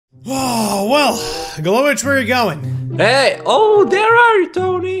Oh, well, Golubovic, where are you going? Hey, oh, there are you,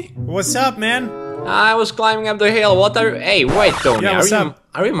 Tony. What's up, man? I was climbing up the hill. What are you? Hey, wait, Tony. Yeah, what's up?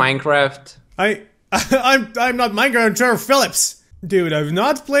 Are you Minecraft? I'm not Minecraft, I'm Trevor Phillips. Dude, I've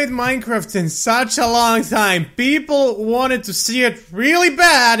not played Minecraft in such a long time. People wanted to see it really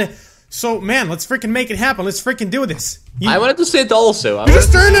bad. So, man, let's freaking make it happen. Let's freaking do this. I wanted to see it also. You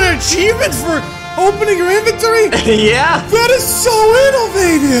just earned an achievement for opening your inventory? Yeah. That is so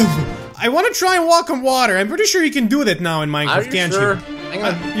innovative. I want to try and walk on water. I'm pretty sure you can do that now in Minecraft, can't sure? you? Hang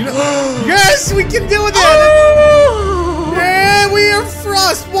on. Yes, we can do that. Oh! Yeah, we are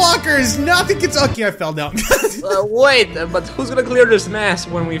frost walkers. Nothing can. Okay, I fell down. Wait, but who's gonna clear this mess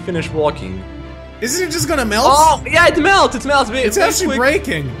when we finish walking? Isn't it just gonna melt? Oh, yeah, it melts. It melts. It's actually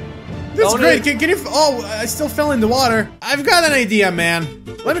breaking. That's great. Can you? Oh, I still fell in the water. I've got an idea, man.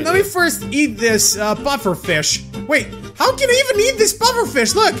 Let me first eat this puffer fish. Wait, how can I even eat this puffer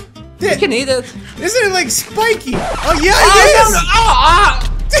fish? Look. You can eat it. Isn't it like spiky? Oh yeah, it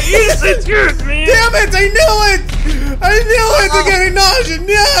is. Excuse me. Damn it! I knew it. I knew it. I'm getting nausea.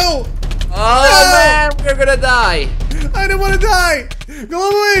 No. Oh man, we're gonna die. I don't want to die.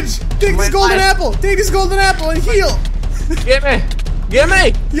 Golubovic, take this golden apple. Take this golden apple and heal. Get me. Get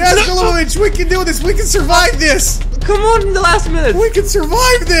me. Yes, Golubovic, we can do this. We can survive this. Come on, in the last minute. We can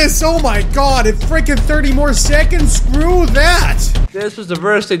survive this. Oh my god, it's freaking 30 more seconds. Screw that. This was the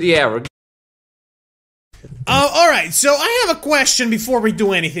worst idea ever. Alright, so I have a question before we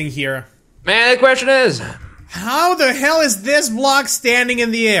do anything here. Man, the question is, how the hell is this block standing in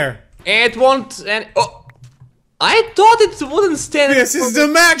the air? it won't. And oh, I thought it wouldn't stand. This is the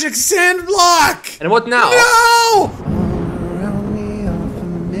magic sand block. And what now? No!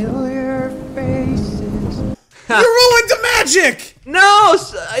 You ruined the magic! No,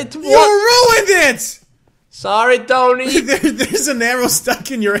 it won't. You ruined it! Sorry, Tony. There's an arrow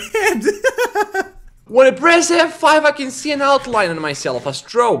stuck in your head. When I press F5, I can see an outline on myself, a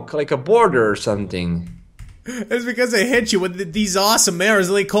stroke, like a border or something. It's because I hit you with these awesome arrows.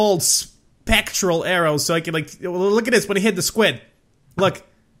 They called spectral arrows, so I can like look at this when I hit the squid. Look.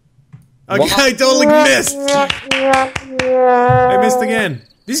 Okay, I totally missed. I missed again.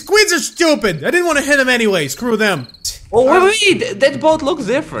 These squids are stupid. I didn't want to hit them anyway. Screw them. Oh wait, that boat looks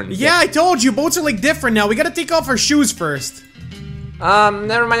different. Yeah, I told you, boats are like different now. We gotta take off our shoes first.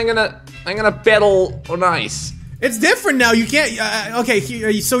 Never mind. I'm gonna pedal on ice. It's different now. You can't. Okay,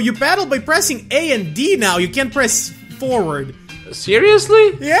 so you paddle by pressing A and D now. You can't press forward.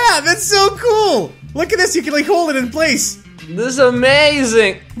 Seriously? Yeah, that's so cool. Look at this. You can like hold it in place. This is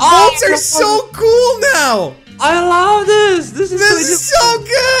amazing. Boats are so cool now. I love this. This is so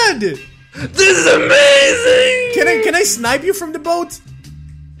good. This is amazing. Can I snipe you from the boat?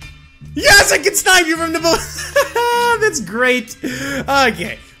 Yes, I can snipe you from the boat. That's great.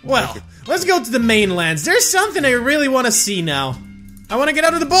 Okay, well, let's go to the mainlands. There's something I really want to see now. I want to get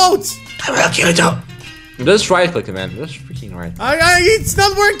out of the boat. I will kill you. Just right click, man. Just freaking right. It's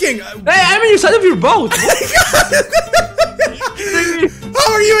not working. Hey, I'm inside of your boat.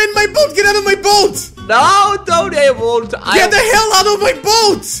 How are you in my boat? Get out of my boat. No, don't I won't. Get the hell out of my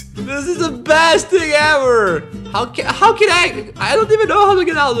boat. This is the best thing ever. How can I don't even know how to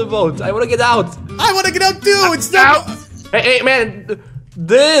get out of the boat. I want to get out. I want to get out too. It's not. Hey, man.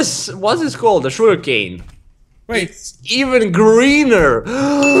 This, what's this called? The sugar cane. Wait. It's even greener.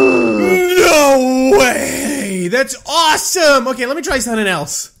 No way! That's awesome! Okay, let me try something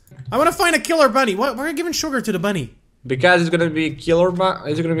else. I want to find a killer bunny. Why are you giving sugar to the bunny? Because it's gonna be killer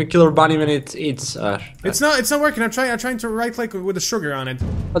bunny. It's gonna be killer bunny when it eats. It's not working. I'm trying to right click with the sugar on it.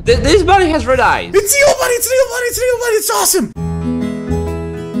 But this bunny has red eyes. It's evil bunny! It's evil bunny! It's evil bunny! It's awesome!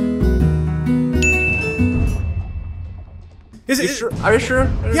 Are you sure?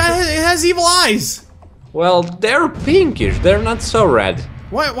 Yeah, it has evil eyes. Well, they're pinkish. They're not so red.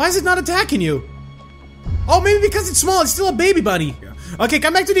 Why is it not attacking you? Oh, maybe because it's small. It's still a baby bunny. Okay,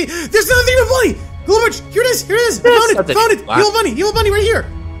 come back to the. There's another evil bunny. Golubovic, here it is. Here it is. I found it. Evil bunny right here.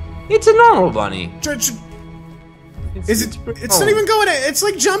 It's a normal bunny. It's not even going. It's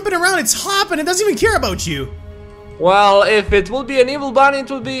like jumping around. It's hopping. It doesn't even care about you. Well, if it would be an evil bunny,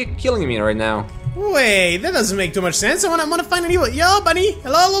 it would be killing me right now. Wait, that doesn't make too much sense. I want to find an evil. Yo, bunny.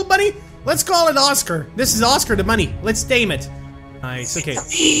 Hello, little bunny. Let's call it Oscar. This is Oscar the bunny. Let's tame it. Nice, okay.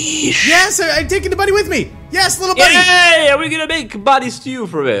 Yes, I'm taking the bunny with me. Yes, little bunny. Hey, are we gonna make bunny stew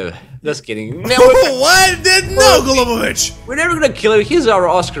for him? Just kidding. No, what? No, Golubovic. We're never gonna kill him. He's our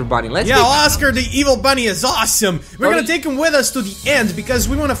Oscar bunny. Oscar the evil bunny is awesome. We're gonna take him with us to the end because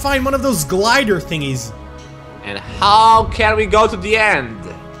we want to find one of those glider thingies. And how can we go to the end?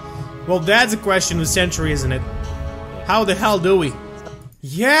 Well, that's a question of the century, isn't it? How the hell do we?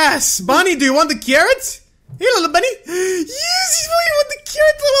 Yes! Bunny, do you want the carrot? Hey, little bunny. Yes, you want the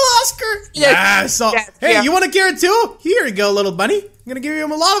carrot, little Oscar? Yes. Hey, Yeah. you want a carrot too? Here you go, little bunny. I'm gonna give you a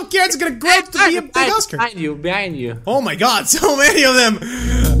lot of carrots. I'm gonna grow up to be a big Oscar. Behind you. Oh my god, so many of them.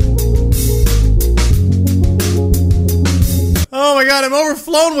 Oh my god, I'm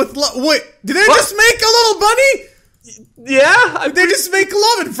overflown with wait, did they just make a little bunny? Yeah? They just make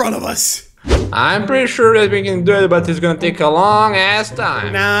love in front of us. I'm pretty sure that we can do it, but it's gonna take a long ass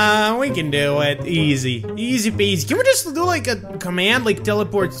time. Nah, we can do it. Easy. Easy peasy. Can we just do like a command, like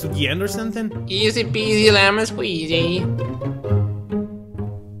teleport to the end or something? Easy peasy lemon squeezy.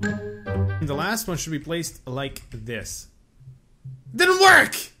 The last one should be placed like this. Didn't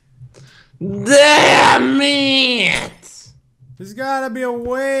work! Damn it! There's gotta be a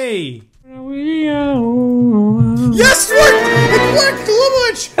way. Yes, Yes, it worked! It worked,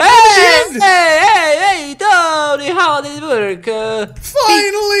 Golubovic! Hey, Tony, how did it work?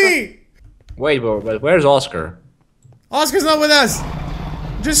 Finally! Wait, but where's Oscar? Oscar's not with us.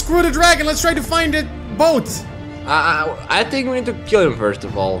 Just screw the dragon. Let's try to find the boat. I think we need to kill him first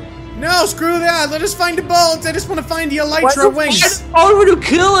of all. No, screw that. Let us find the boat. I just want to find the elytra wings. Why would you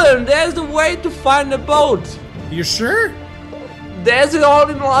kill him? There's the way to find the boat. You sure? There's the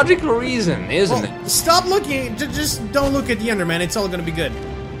only logical reason, isn't it? Stop looking. Just don't look at the Enderman. It's all gonna be good.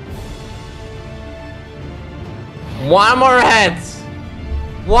 One more head.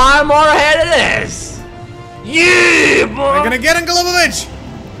 One more head it is. Yeah, boy. I'm gonna get him, Golubovic.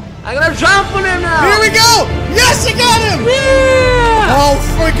 I'm gonna jump on him now. Here we go. Yes, I got him. Yeah. Oh,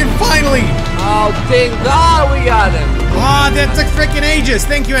 freaking finally. Oh, thank God we got him. Ah, that took freaking ages.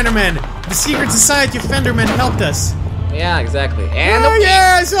 Thank you, Enderman. The secret society of Endermen helped us. Yeah, exactly. And Oh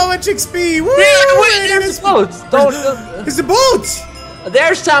yeah, so much XP. Woo! wait, there's a boat. It's the boat.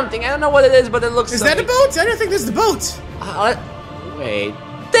 There's something. I don't know what it is, but it looks. Is that the boat? I don't think that's the boat. Wait.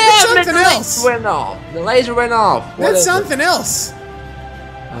 That's Damn it! something The else. laser went off. The laser went off. What That's is it? something else.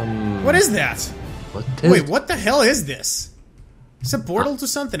 What is that? What is Wait, what the hell is this? Is a portal to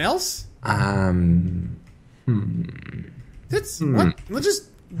something else? That's what? Let's just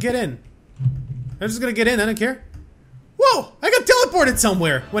get in. I'm just gonna get in. I don't care. Whoa! I got teleported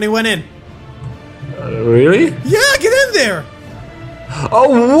somewhere when he went in. Really? Yeah, get in there.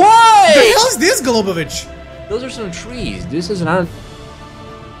 Oh, what? The hell's this, Golubovic? Those are some trees. This is not.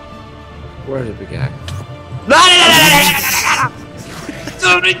 Where's the big guy?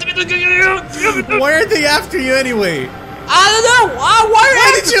 Why are they after you anyway? I don't know.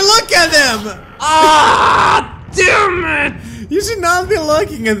 Why did you look at them? Ah, damn it! You should not be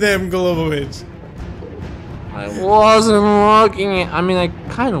looking at them, Golubovic. I wasn't looking. I mean, I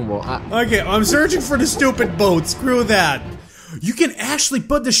kind of was. Okay, I'm searching for the stupid boat. Screw that. You can actually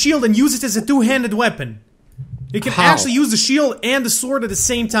put the shield and use it as a two-handed weapon. You can How? actually use the shield and the sword at the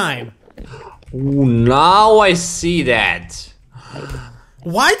same time. Ooh, now I see that.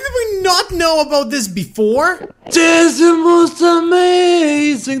 Why did we not know about this before? This is the most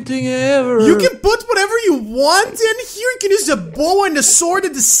amazing thing ever. You can put whatever you want in here. You can use the bow and the sword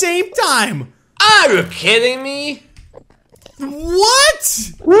at the same time. Are you kidding me?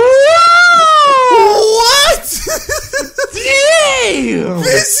 What? Whoa! What? Damn!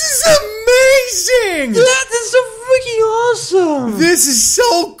 This is amazing! That is so freaking awesome! This is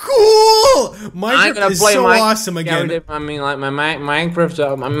so cool! I'm Minecraft gonna is play so Minecraft. awesome again. I mean, like my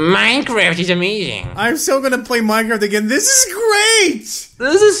Minecraft. My Minecraft is amazing. I'm so gonna play Minecraft again. This is great!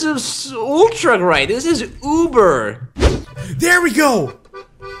 This is just ultra great. This is Uber. There we go!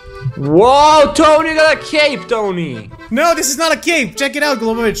 Whoa, Tony got a cape, Tony. No, this is not a cape. Check it out,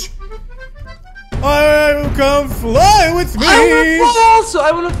 Golubovic. I will come fly with me.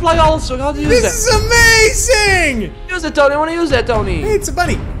 I wanna fly also. How do you use This that? is amazing! Use it, Tony. I wanna use that, Tony. Hey, it's a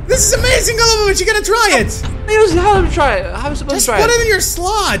bunny. This is amazing, Golubovic. You gotta try it. Use it. How do we try it? How am I supposed Just to try put it? it in your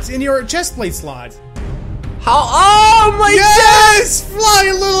slot, in your chest plate slot. How? Oh my Yes!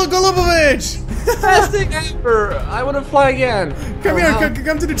 Fly, little Golubovic! god! Best thing ever. I wanna fly again. Come Oh, here, how-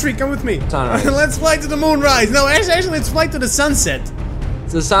 come to the tree, come with me. Sunrise. Let's fly to the moonrise. No, actually, let's fly to the sunset.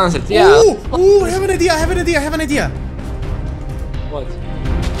 It's the sunset. Yeah. Ooh, I have an idea, I have an idea. What?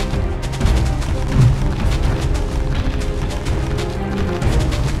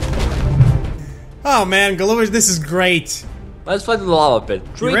 Oh man, Golubovic, this is great. Let's fly to the lava pit.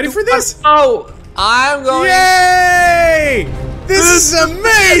 You ready for this? Oh, I'm going. Yay! This is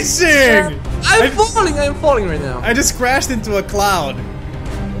amazing! I'm falling right now. I just crashed into a cloud.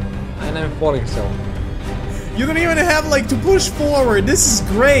 And I'm falling still. You don't even have like to push forward. This is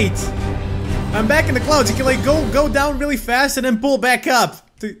great. I'm back in the clouds. You can like go down really fast and then pull back up.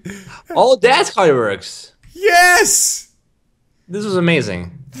 Oh, that's how it works. Yes! This was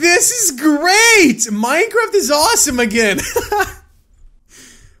amazing. This is great! Minecraft is awesome again.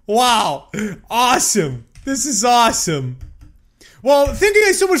 Wow. Awesome. This is awesome. Well, thank you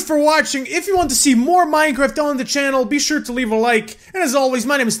guys so much for watching. If you want to see more Minecraft on the channel, be sure to leave a like. And as always,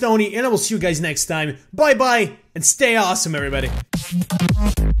 my name is Tony, and I will see you guys next time. Bye-bye, and stay awesome, everybody.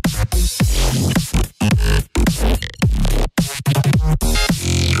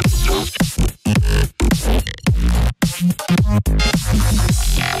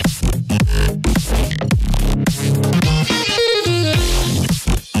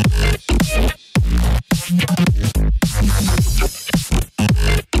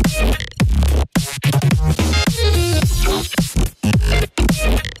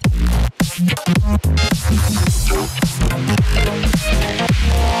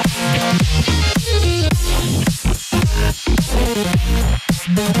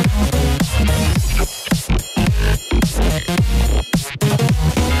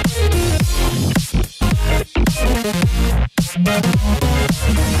 Bye.